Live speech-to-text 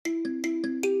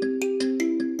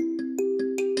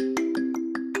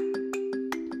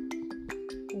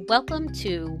Welcome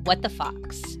to What the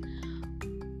Fox,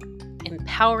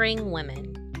 Empowering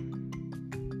Women.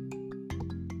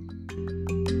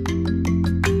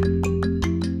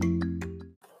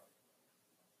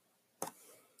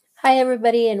 Hi,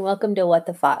 everybody, and welcome to What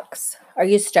the Fox. Are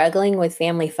you struggling with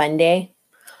Family Fun Day?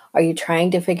 Are you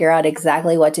trying to figure out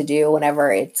exactly what to do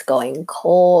whenever it's going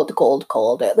cold?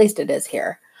 At least it is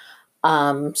here.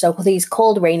 So for these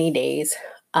cold, rainy days,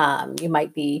 you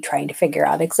might be trying to figure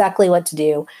out exactly what to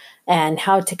do and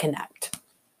how to connect.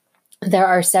 There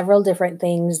are several different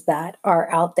things that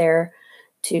are out there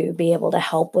to be able to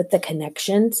help with the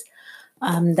connections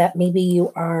that maybe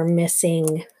you are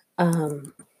missing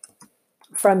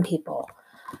from people.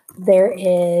 There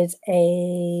is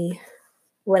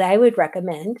what I would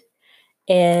recommend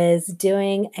is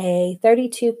doing a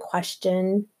 32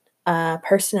 question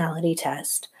personality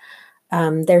test.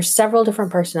 There's several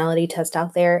different personality tests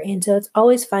out there, and so it's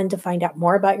always fun to find out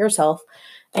more about yourself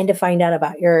and to find out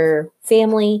about your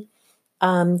family.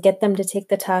 Get them to take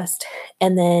the test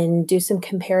and then do some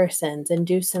comparisons and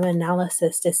do some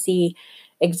analysis to see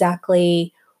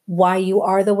exactly why you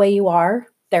are the way you are.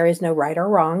 There is no right or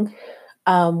wrong.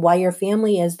 Why your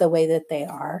family is the way that they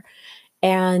are,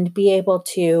 and be able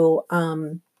to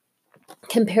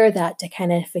compare that to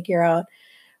kind of figure out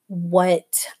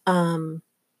what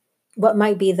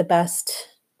might be the best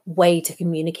way to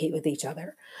communicate with each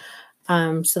other.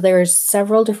 So there's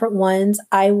several different ones.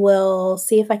 I will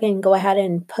see if I can go ahead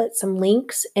and put some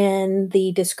links in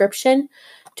the description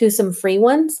to some free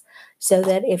ones so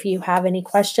that if you have any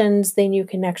questions, then you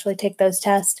can actually take those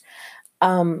tests.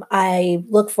 I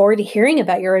look forward to hearing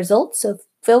about your results. So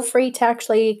feel free to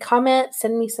actually comment,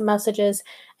 send me some messages,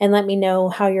 and let me know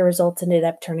how your results ended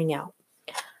up turning out.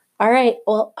 All right.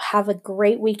 Well, have a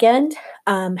great weekend.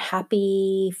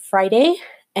 Happy Friday,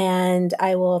 and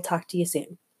I will talk to you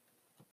soon.